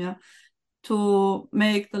academia, to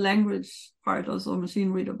make the language part also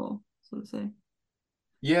machine readable, so to say.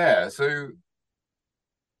 Yeah, so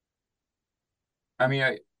I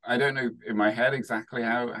mean, I don't know in my head exactly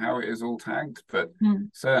how it is all tagged, but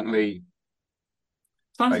certainly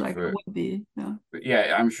sounds like it would be.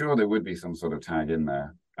 Yeah, I'm sure there would be some sort of tag in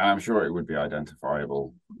there, and I'm sure it would be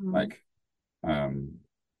identifiable. But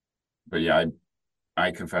yeah, I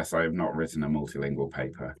confess I have not written a multilingual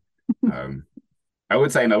paper. I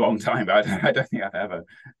would say in a long time, but I don't think I've ever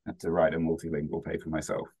had to write a multilingual paper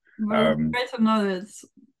myself. Well, great to know that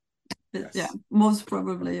yes. Yeah, most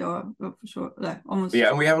probably, or for sure, almost. Yeah,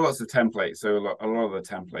 and we have lots of templates. So a lot of the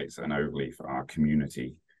templates in Overleaf are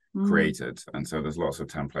community created, and so there's lots of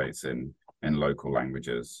templates in in local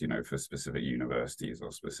languages, you know, for specific universities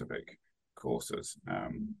or specific courses.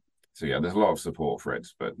 So yeah, there's a lot of support for it,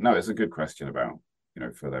 but no, it's a good question about, you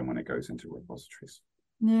know, for them when it goes into repositories.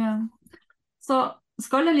 Yeah. So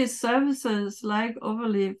scholarly services like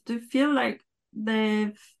Overleaf, do you feel like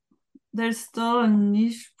there's still a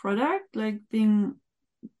niche product, like being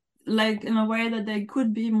like in a way that they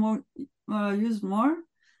could be more used more?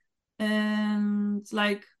 And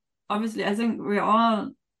like obviously I think we all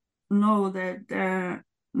know that there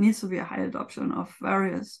needs to be a high adoption of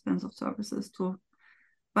various kinds of services too.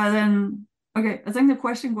 But then, okay, I think the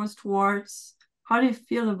question goes towards how do you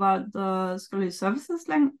feel about the scholarly services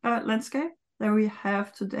landscape that we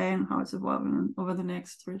have today and how it's evolving over the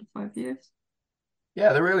next 3 to 5 years?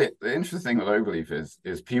 Yeah, the interesting thing with Overleaf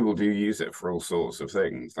is people do use it for all sorts of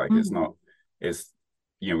things. Like it's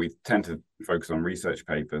you know, we tend to focus on research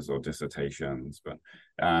papers or dissertations, but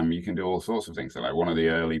you can do all sorts of things. So like one of the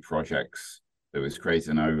early projects that was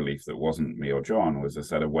created in Overleaf that wasn't me or John was a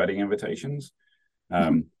set of wedding invitations.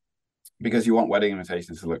 Because you want wedding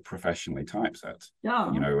invitations to look professionally typeset.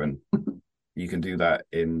 Yeah. You know, and you can do that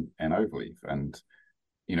in Overleaf. And,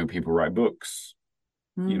 you know, people write books,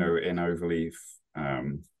 you know, in Overleaf.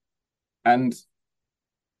 And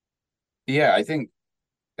yeah, I think,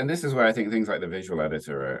 and this is where I think things like the visual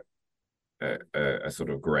editor are sort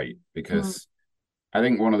of great, because I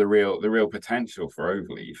think one of the real potential for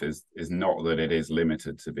Overleaf is not that it is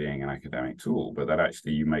limited to being an academic tool, but that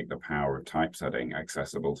actually you make the power of typesetting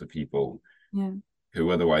accessible to people who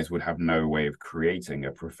otherwise would have no way of creating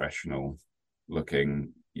a professional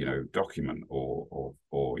looking, you know, document or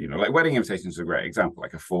you know, like wedding invitations is a great example,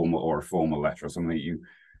 like a formal letter or something that you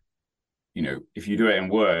know, if you do it in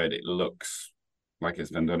Word, it looks like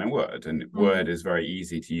it's been done in Word, and Word is very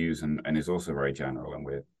easy to use and is also very general. And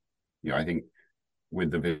with, you know, I think with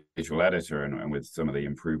the visual editor and with some of the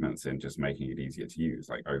improvements in just making it easier to use,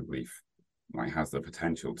 like Overleaf like has the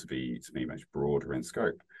potential to be much broader in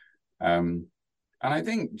scope. And I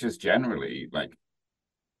think just generally, like,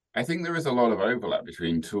 I think there is a lot of overlap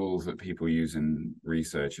between tools that people use in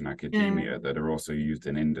research and academia that are also used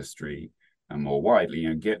in industry and more widely. You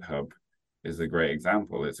know, GitHub is a great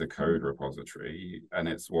example. It's a code repository, and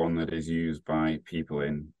it's one that is used by people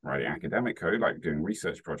in writing academic code, like doing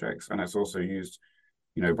research projects, and it's also used,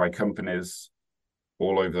 you know, by companies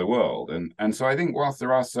all over the world. And so I think whilst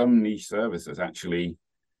there are some niche services, actually,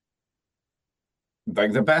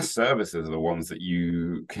 like the best services are the ones that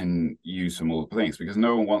you can use for multiple things, because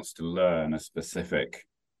no one wants to learn a specific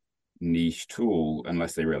niche tool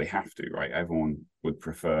unless they really have to, right? Everyone would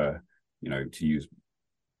prefer, you know, to use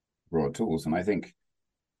broad tools. And I think,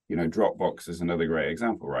 you know, Dropbox is another great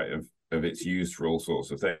example, right, of it's used for all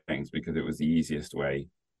sorts of things because it was the easiest way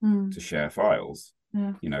to share files.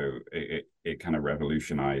 You know, it kind of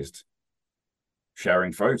revolutionized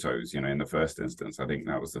sharing photos. You know, in the first instance, I think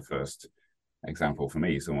that was the first example for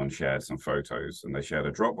me. Someone shared some photos and they shared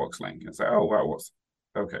a Dropbox link and say, oh wow, what's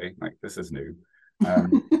okay, like this is new. I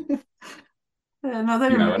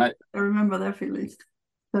remember that feeling.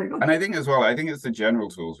 And I think as well, I think it's the general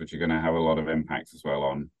tools which are going to have a lot of impact as well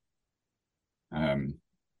on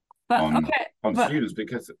students,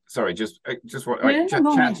 because just what like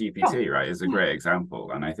ChatGPT, right, is a great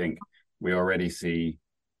example. And I think we already see,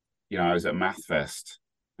 you know, I was at MathFest,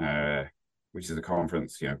 which is a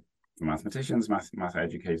conference, you know, for mathematicians, math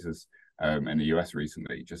educators in the US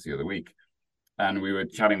recently, just the other week. And we were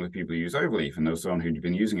chatting with people who use Overleaf, and there was someone who'd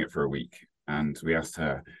been using it for a week. And we asked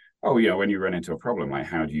her, oh, you know, when you run into a problem, like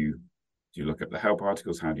how do you look at the help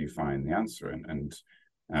articles? How do you find the answer? And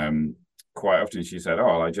quite often she said,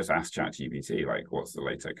 oh, I just asked ChatGPT, like, what's the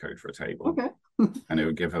LaTeX code for a table? Okay. And it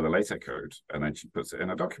would give her the LaTeX code, and then she puts it in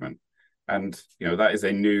a document. And, you know, that is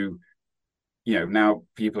a new, you know, now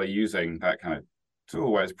people are using that kind of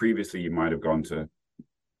tool, whereas previously you might have gone to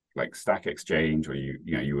like Stack Exchange, or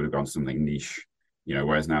you would have gone to something niche, you know,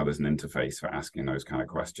 whereas now there's an interface for asking those kind of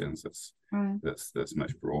questions that's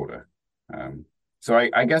much broader. So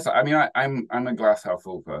I guess, I mean, I'm a glass half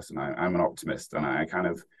full person. I'm an optimist, and I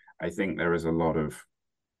think there is a lot of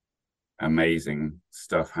amazing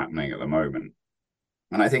stuff happening at the moment.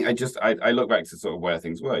 And I think I look back to sort of where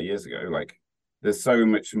things were years ago. Like, there's so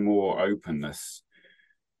much more openness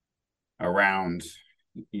around,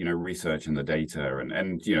 you know, research and the data,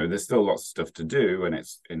 and you know, there's still lots of stuff to do, and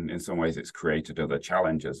it's in some ways it's created other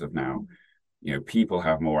challenges of now, you know, people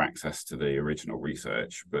have more access to the original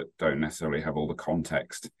research but don't necessarily have all the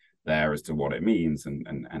context there as to what it means,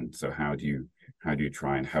 and so how do you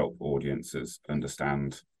try and help audiences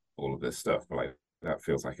understand all of this stuff? But like, that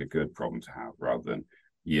feels like a good problem to have, rather than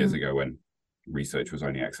years ago when research was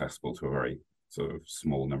only accessible to a very sort of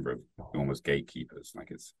small number of almost gatekeepers. Like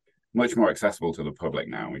it's much more accessible to the public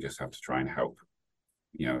now. And we just have to try and help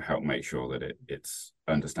make sure that it's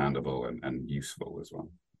understandable and useful as well.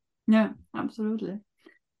 Yeah, absolutely.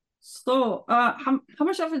 So how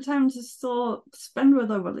much of your time do you still spend with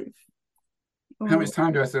Overleaf? How much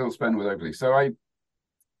time do I still spend with Overleaf? So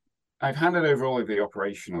I've handed over all of the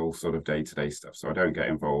operational sort of day-to-day stuff. So I don't get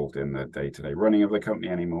involved in the day-to-day running of the company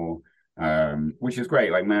anymore, which is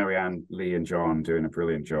great. Like Marianne, Lee, and John doing a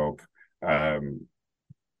brilliant job.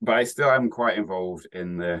 But I still am quite involved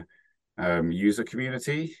in the user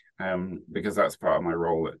community, because that's part of my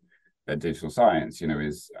role at Digital Science,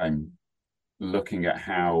 is I'm looking at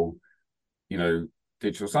how,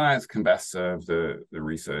 digital science can best serve the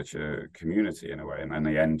researcher community in a way, and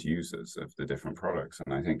the end users of the different products.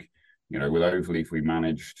 And I think, with Overleaf, we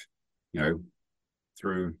managed,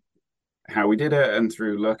 through how we did it and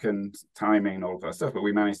through luck and timing and all of that stuff, but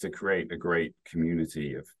we managed to create a great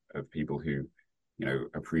community of people who,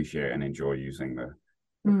 appreciate and enjoy using the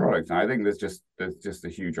product. And I think there's just a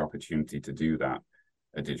huge opportunity to do that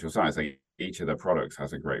at Digital Science. Like each of the products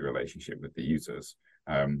has a great relationship with the users.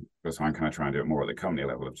 But so I'm kind of trying to do it more at the company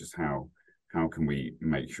level of just how can we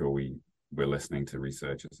make sure we're listening to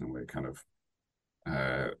researchers and we're kind of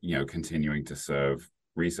continuing to serve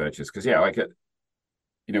researchers. Because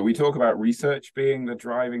we talk about research being the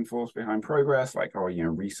driving force behind progress, like,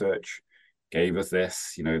 research gave us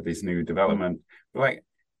this, this new development. But like,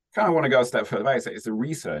 kind of want to go a step further back. It's the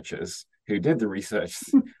researchers who did the research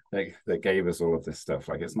that gave us all of this stuff.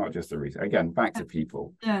 Like, it's not just the research. Again, back to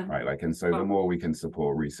people, right? Like, and so the more we can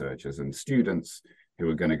support researchers and students who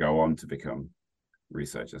are going to go on to become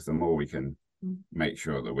researchers, the more we can make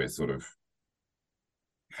sure that we're sort of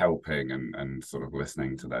helping and sort of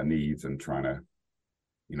listening to their needs and trying to,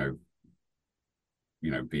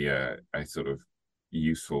 be a sort of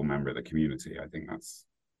useful member of the community. I think that's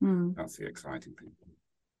the exciting thing.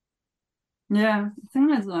 Yeah, I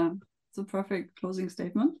think it's a perfect closing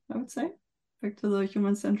statement, I would say. Back to the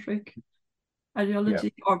human-centric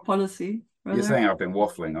ideology or policy. Rather. You're saying I've been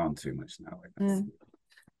waffling on too much now. Yeah.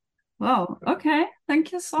 Wow. Okay.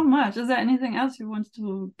 Thank you so much. Is there anything else you want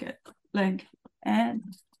to add?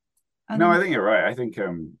 No, I think you're right. I think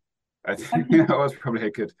that was probably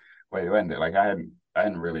a good way to end it. Like I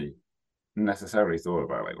hadn't really necessarily thought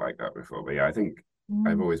about it like that before. But yeah, I think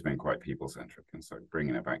I've always been quite people-centric, and so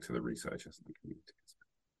bringing it back to the researchers and the community.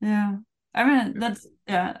 Yeah, I mean that's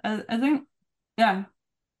I think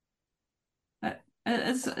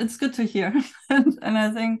it's good to hear, and I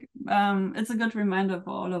think it's a good reminder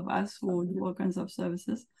for all of us who do all kinds of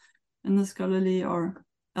services in the scholarly or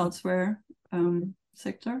elsewhere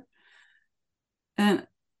sector, and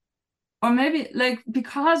or maybe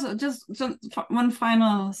because just one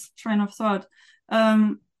final train of thought.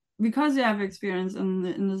 Because you have experience in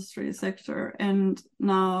the industry sector and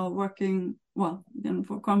now working, well, again,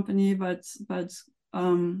 for a company, but as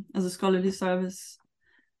a scholarly service,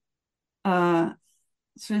 entity,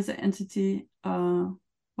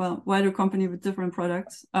 wider company with different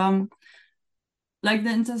products, like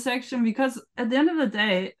the intersection, because at the end of the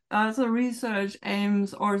day, so research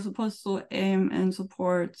aims or is supposed to aim and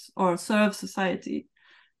support or serve society.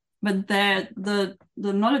 But that the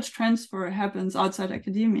knowledge transfer happens outside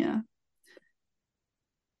academia.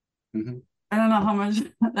 I don't know how much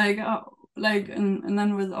and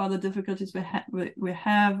then with all the difficulties we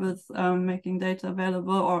have with making data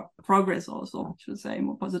available, or progress also, I should say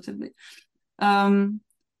more positively. What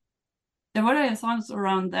are your thoughts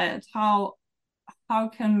around that? How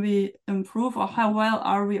can we improve, or how well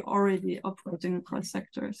are we already operating across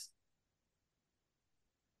sectors?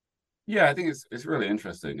 Yeah, I think it's really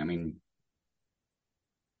interesting. I mean,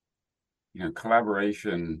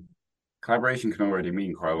 collaboration can already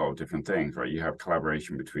mean quite a lot of different things, right? You have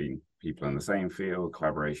collaboration between people in the same field,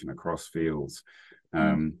 collaboration across fields.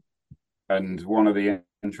 And one of the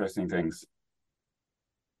interesting things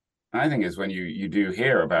I think is when you do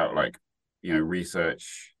hear about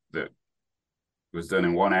research that was done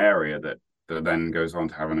in one area that then goes on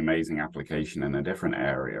to have an amazing application in a different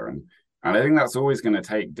area. And I think that's always going to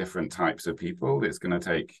take different types of people. It's going to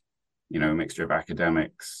take, a mixture of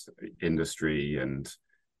academics, industry, and,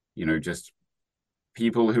 just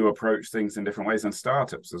people who approach things in different ways, and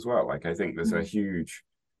startups as well. Like, I think there's a huge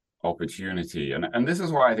opportunity. And this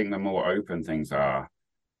is why I think the more open things are,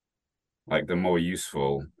 like the more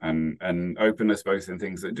useful, and openness both in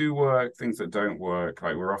things that do work, things that don't work.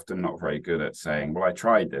 Like, we're often not very good at saying, well, I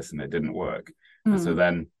tried this and it didn't work. And so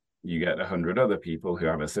then you get 100 other people who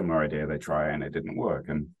have a similar idea, they try and it didn't work.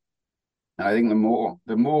 And I think the more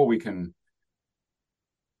we can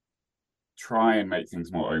try and make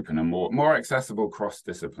things more open and more accessible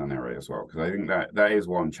cross-disciplinary as well, because I think that is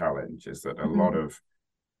one challenge, is that a lot of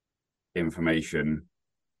information,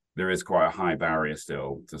 there is quite a high barrier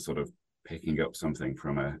still to sort of picking up something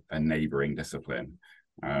from a neighboring discipline.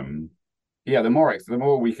 The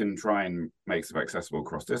more we can try and make stuff accessible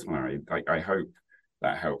cross-disciplinary, I hope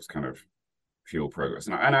that helps kind of fuel progress.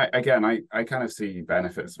 And I kind of see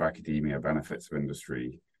benefits of academia, benefits of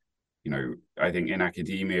industry. I think in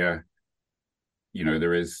academia,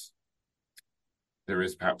 there is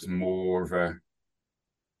perhaps more of a,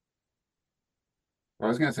 I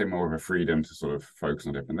was going to say more of a freedom to sort of focus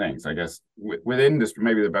on different things. I guess with industry,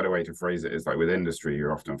 maybe the better way to phrase it is like with industry,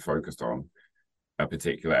 you're often focused on a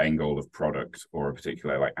particular end goal of product or a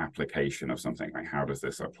particular like application of something, like how does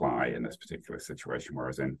this apply in this particular situation?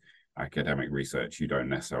 Whereas in academic research, you don't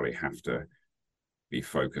necessarily have to be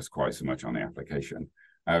focused quite so much on the application.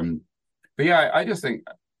 But yeah, I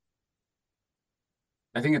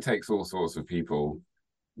think it takes all sorts of people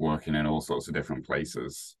working in all sorts of different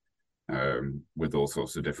places, with all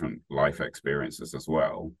sorts of different life experiences as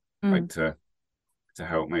well, like to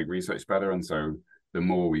help make research better. And so the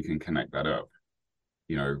more we can connect that up,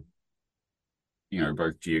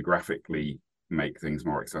 both geographically make things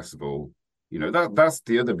more accessible. That's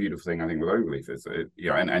the other beautiful thing I think with Overleaf is that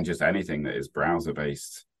and just anything that is browser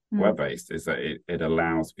based, web based, is that it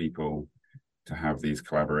allows people to have these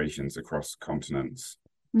collaborations across continents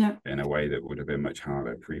in a way that would have been much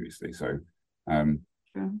harder previously. So I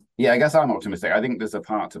guess I'm optimistic. I think there's a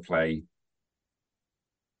part to play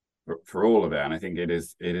for all of it, and I think it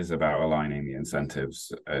is about aligning the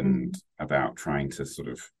incentives and about trying to sort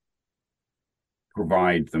of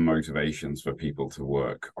provide the motivations for people to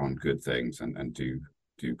work on good things and do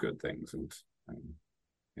good things. And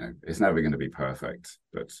it's never going to be perfect,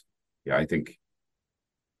 but I think,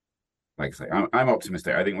 like I say, I'm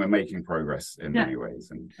optimistic. I think we're making progress in many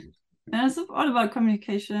ways, and it's all about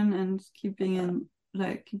communication and keeping in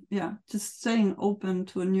just staying open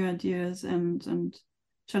to new ideas and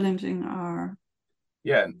challenging our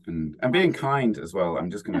and being kind as well. I'm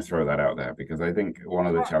just going to throw that out there, because I think one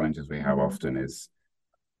of the challenges we have often is,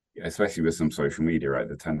 especially with some social media, right,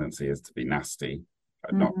 the tendency is to be nasty.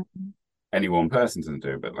 Not any one person doesn't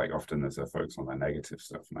do it, but like often there's a focus on the negative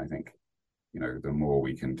stuff. And I think the more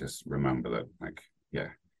we can just remember that,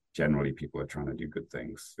 generally people are trying to do good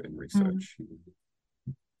things in research.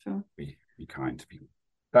 Sure. Be kind to people.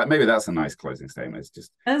 Maybe that's a nice closing statement. It's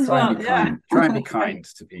just try and be kind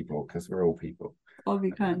to people, because we're all people. All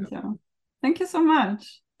be kind. Yeah. Thank you so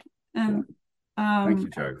much. And thank you,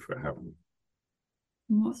 Joe, for having me.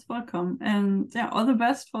 Most welcome. And all the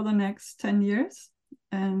best for the next 10 years.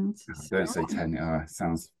 And don't say 10. It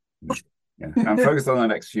sounds. I'm focused on the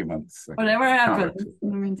next few months. Whatever happens in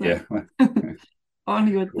the meantime.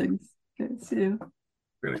 Only good things. Okay, see you.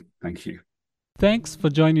 Brilliant. Thank you. Thanks for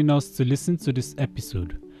joining us to listen to this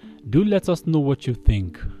episode. Do let us know what you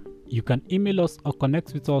think. You can email us or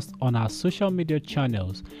connect with us on our social media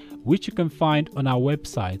channels, which you can find on our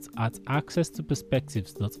website at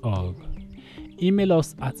accesstoperspectives.org. Email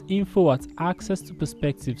us at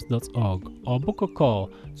info@accesstoperspectives.org or book a call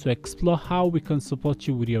to explore how we can support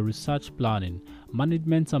you with your research planning,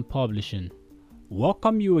 management and publishing.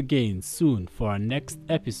 Welcome you again soon for our next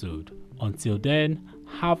episode. Until then,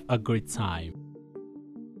 have a great time.